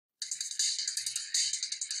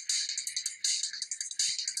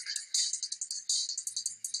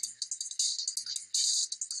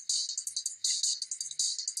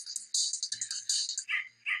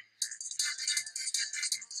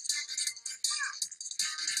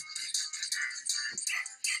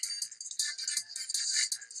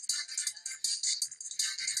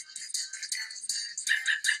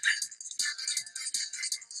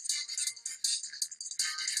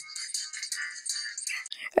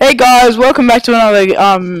Hey guys, welcome back to another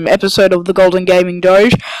episode of the Golden Gaming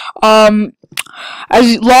Doge.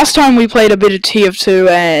 As last time we played a bit of TF2,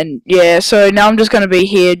 and yeah, so now I'm just gonna be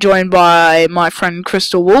here joined by my friend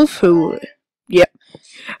Crystal Wolf, who's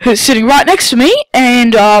sitting right next to me,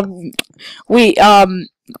 and my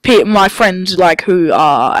friends who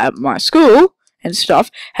are at my school and stuff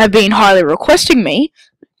have been highly requesting me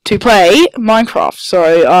to play Minecraft.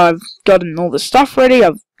 So I've gotten all the stuff ready.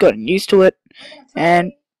 I've gotten used to it,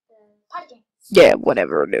 and yeah,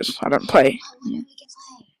 whatever it is. I don't play.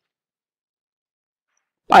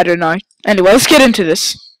 I don't know. Anyway, let's get into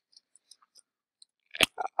this.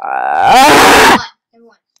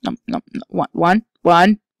 One. 21.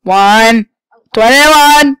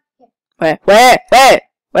 Where?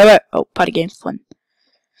 Oh, Party Games 1.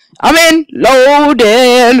 I'm in.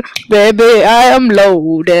 Loading, baby. I am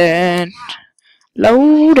loading.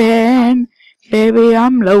 Loading, baby.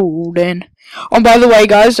 I'm loading. Oh, by the way,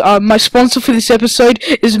 guys, my sponsor for this episode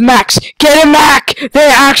is Max. Get a Mac!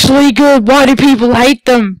 They're actually good. Why do people hate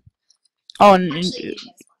them? Oh, who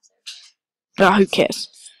cares?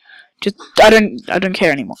 Just I don't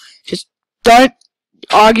care anymore. Just don't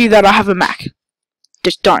argue that I have a Mac.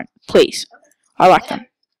 Just don't, please. I like them.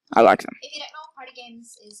 I like them. If you don't know what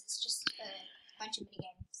Partygames is, it's just a bunch of mini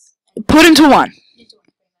games. Put into one.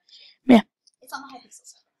 Yeah. It's on the Hypixel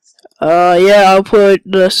server. Yeah, I'll put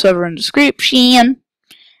the server in the description.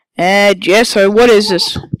 And yeah, so what is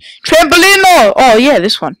this? Trampolino! Oh yeah,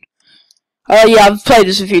 this one. Yeah, I've played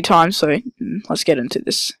this a few times, so let's get into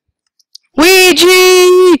this. Ouija!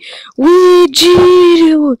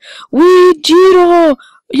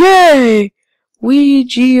 Yay!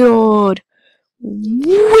 Ouija!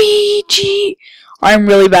 I'm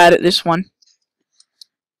really bad at this one.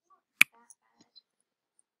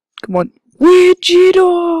 Come on. Ouija!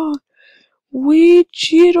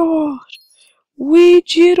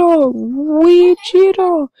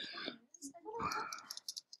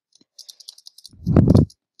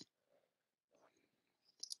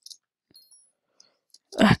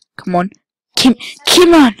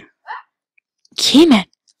 Come on. Come on.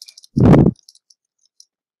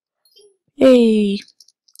 Hey.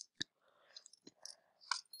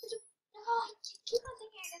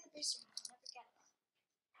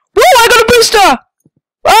 Woo! I got a booster!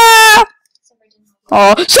 Ah!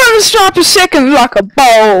 Oh, 7 star per second like a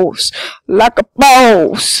boss! Like a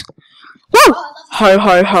boss! Woo!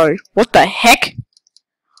 Ho! What the heck?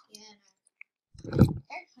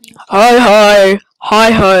 Hi!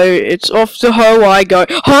 It's off to ho I go.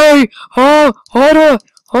 Hi! Oh! Hold on!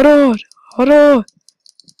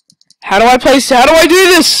 How do I do this? I don't know,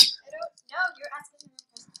 you're asking me.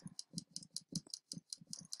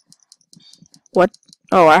 What?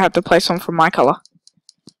 Oh, I have to play some from my color.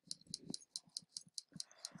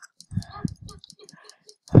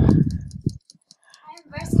 I am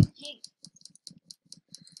versing pink.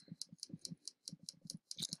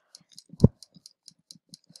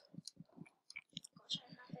 Gosh, I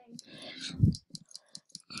have nothing.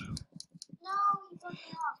 No, you broke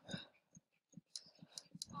me off.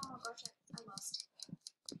 Oh gosh, I lost.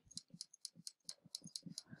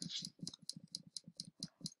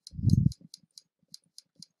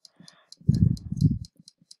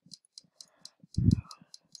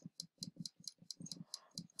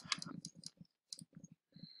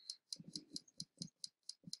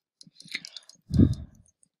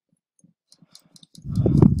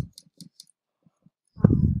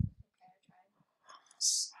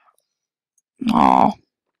 Aw.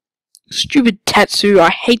 Stupid Tatsu, I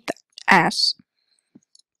hate that ass.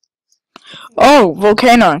 Oh,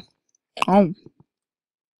 volcano. Oh,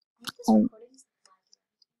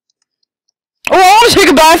 I want to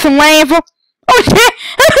take a bath in landfill. Oh, shit!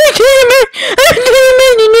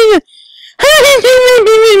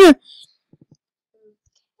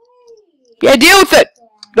 Yeah, deal with it.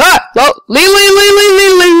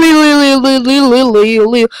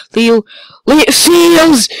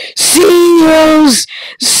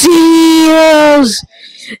 Seals.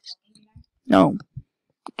 No,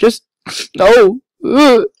 just no.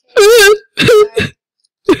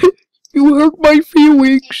 You hurt my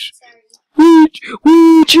feelings.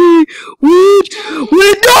 Ouija! No!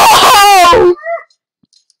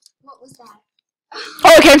 What was that?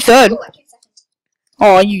 Oh, I came third. Ooh, I came second.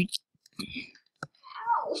 Oh, you.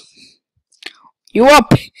 Ow. You are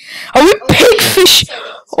we pigfish?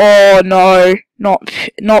 Oh no, not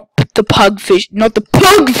the pug fish, not the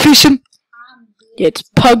pug fishing. Yeah, it's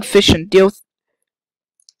pug fishing. Deal with.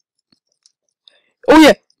 Oh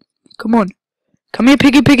yeah, come on, come here,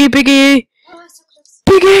 piggy. Oh, so close.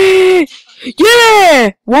 Piggy!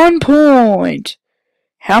 Yeah! 1 point.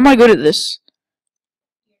 How am I good at this?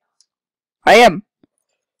 You're I am.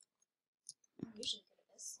 I'm usually good at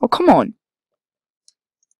this. Oh, come on.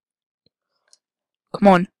 Come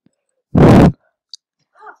on. Oh,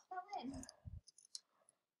 fell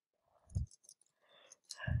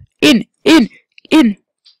in. In.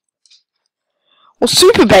 Well,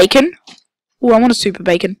 super bacon. Oh, I want a super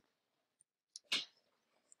bacon.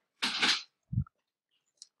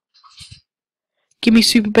 Give me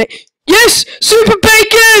super bacon. Yes! Super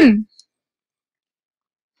bacon!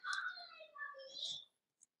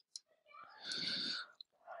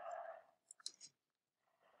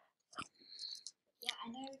 Yeah, I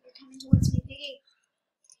know you're coming towards me, Piggy.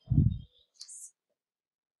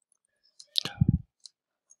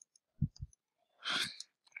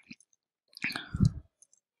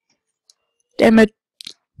 Damn it.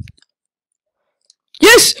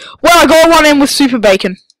 Yes! Well, I got one in with super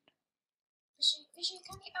bacon. Fishy,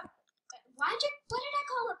 come here. Oh, what did I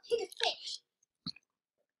call a pig a fish?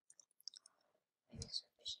 Maybe it's a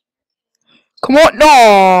fish. Come on.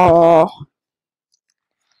 No.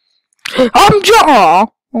 I'm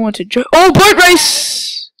I want to oh, boat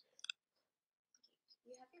race!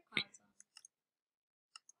 You have your clowns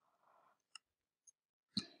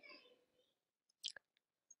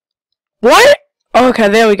on. What? Okay,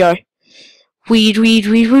 there we go. Weed.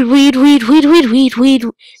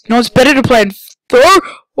 No, it's better to play in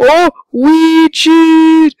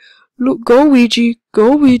Ouija! Look, go Ouija.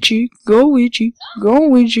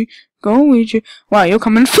 Wow, you're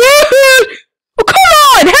coming forward! Oh, come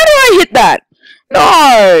on! How do I hit that?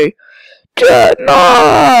 No!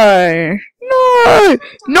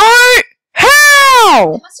 No! How?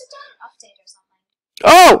 They must have done an update or something.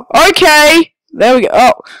 Oh, okay. There we go.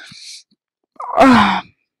 Oh.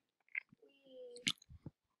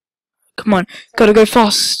 Come on. Gotta go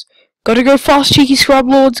fast. Cheeky scrub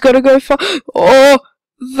lords. Gotta go fast. Oh,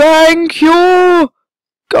 thank you.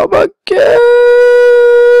 Come again.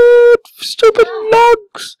 Stupid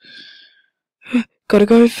logs. Gotta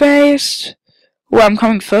go fast. Oh, I'm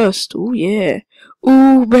coming first. Oh, yeah.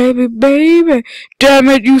 Ooh, baby. Damn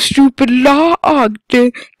it, you stupid log.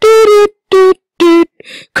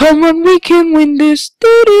 Come on, we can win this.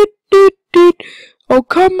 Oh,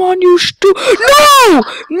 come on, you No!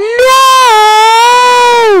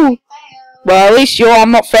 Fail. Well, at least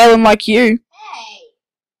I'm not failing like you. Hey.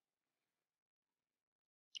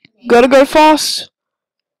 Gotta go fast.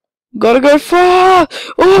 Oh!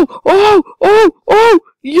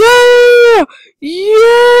 Yeah!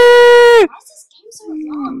 Why is this game so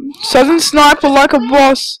long? Southern sniper like a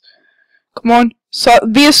boss. Come on.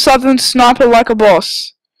 Be a southern sniper like a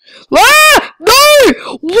boss. Ah! No!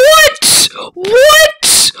 What? What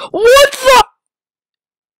the?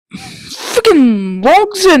 Freaking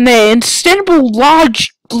logs in there. Insteadable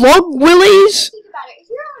large log willies? Think about it. If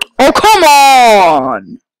you're on Oh, come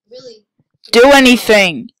on! really Do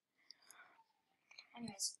anything.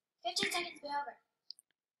 Anyways, 15 seconds to be over.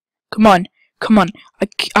 Come on.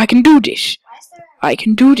 I can do this. Why is there I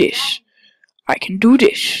can do this. I can do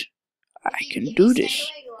this. I can If do you stay this. the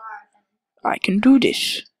way you are, then I can do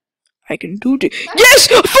this. I can do this. Yes!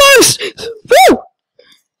 First! Woo!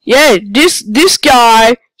 Yeah, this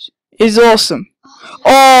guy is awesome.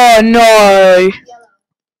 Oh no. yellow.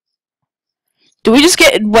 Do we just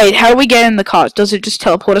get wait, how do we get in the cars? Does it just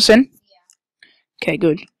teleport us in? Yeah. Okay,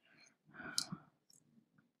 good.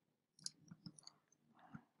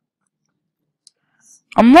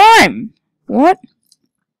 I'm lime. What?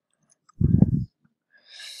 What?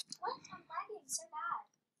 I'm lagging so bad.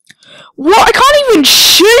 What? I can't even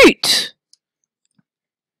shoot!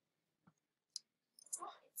 What?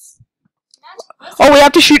 It's Oh, we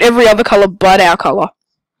have to shoot every other color but our color.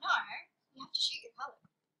 No, you have to shoot your color.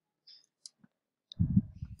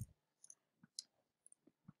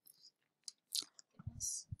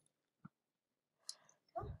 Goodness.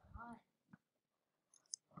 Come on.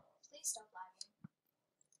 Please stop lagging.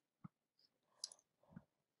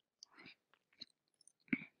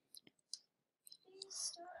 Please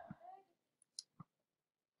stop lagging.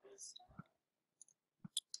 Please stop.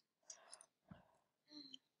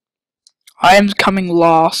 I am coming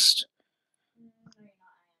last. No, you're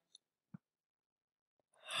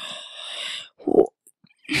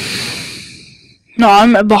not. No,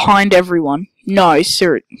 I'm behind everyone. No,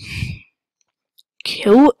 sir.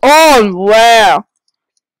 Kill. Oh, wow.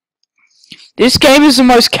 This game is the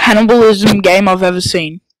most cannibalism game I've ever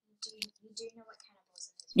seen. You do know what cannibalism is.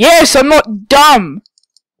 Yes, I'm not dumb.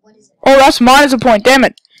 What is it? Oh, that's minus a point. Damn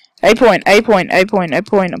it. A point.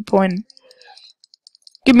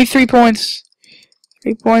 Give me 3 points.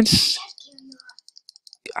 3 points.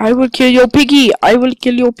 I will kill your piggy. I will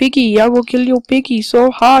kill your piggy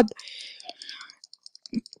so hard.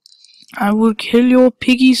 I will kill your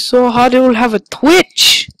piggy so hard it will have a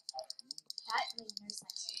twitch.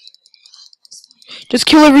 Just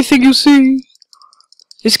kill everything you see.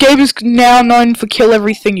 This game is now known for kill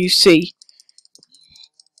everything you see.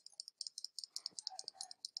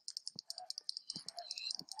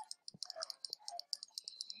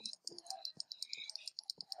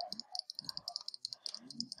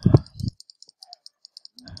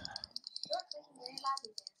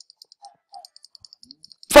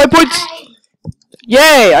 Five points!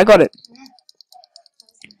 Yay! I got it.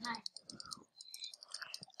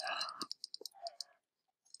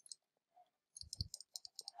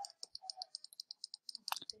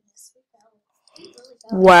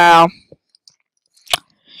 Wow.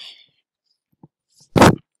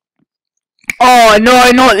 Oh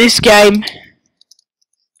no, not this game.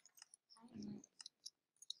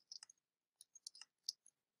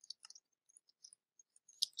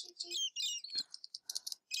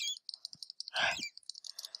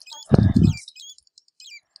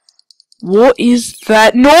 What is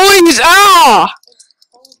that noise? Ah!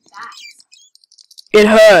 It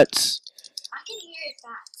hurts. I can hear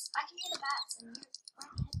bats. I can hear the bats and you're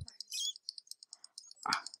wearing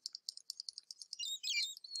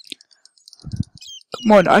headphones.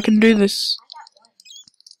 Come on, I can do this. I got one.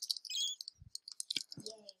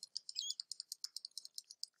 Yay.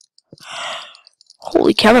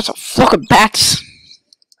 Holy cow, that's a flock of bats.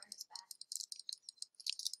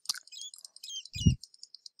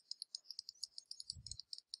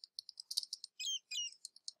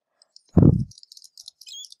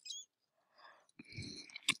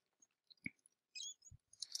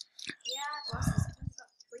 Yeah, bosses. I've got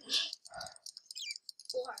 3,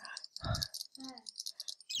 4, 5.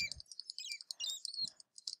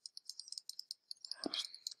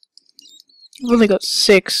 I've only got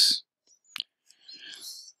 6.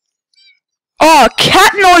 Oh,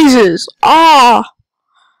 cat noises! Ah!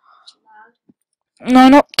 No,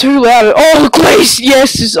 not too loud. Oh, Glaze!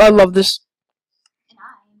 Yes, I love this. And I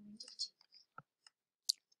am addicted.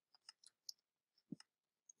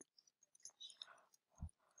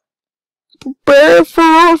 Prepare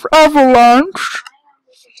for avalanche. I am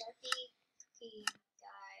with the Duffy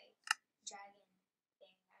guy, dragon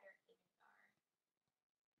thing. I don't think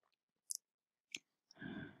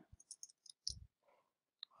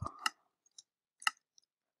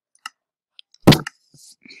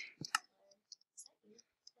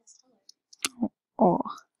Oh.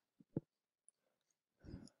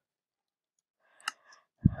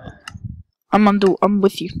 I'm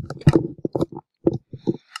with you.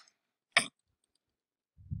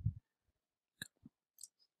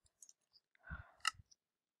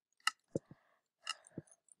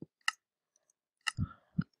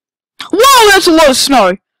 Whoa, that's a lot of snow.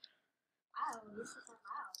 wow, this is so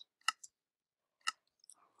loud.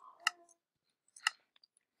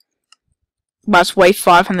 That's wave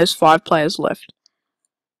 5 and there's 5 players left.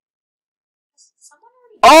 Someone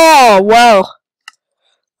already Oh, wow.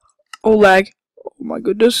 Oh, lag. Oh my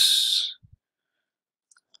goodness.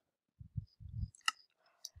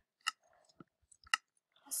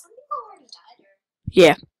 some people already died or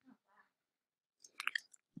Yeah.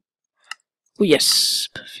 Oh, yes.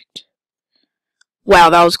 Perfect. Wow,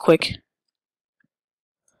 that was quick.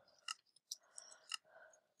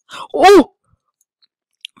 Oh!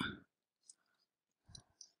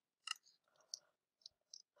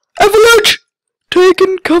 Avalanche!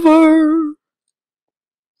 Taking cover!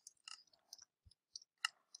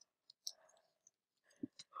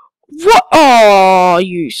 What? Oh,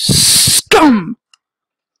 you scum!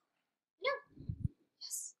 no.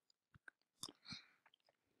 Yes.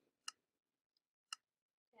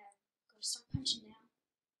 Yeah, go start punching now.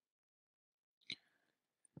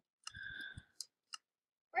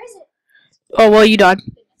 Where is it? Oh, well, you died.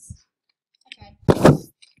 Goodness. I tried.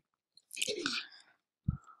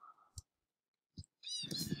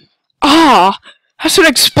 Ah! That's an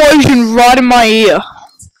explosion right in my ear.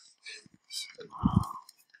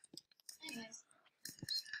 Anyways.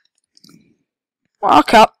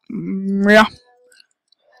 Mark up. Yeah.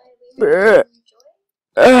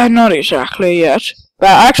 Not exactly yet. But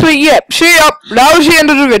actually, yeah. See ya. That was the end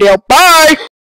of the video. Bye!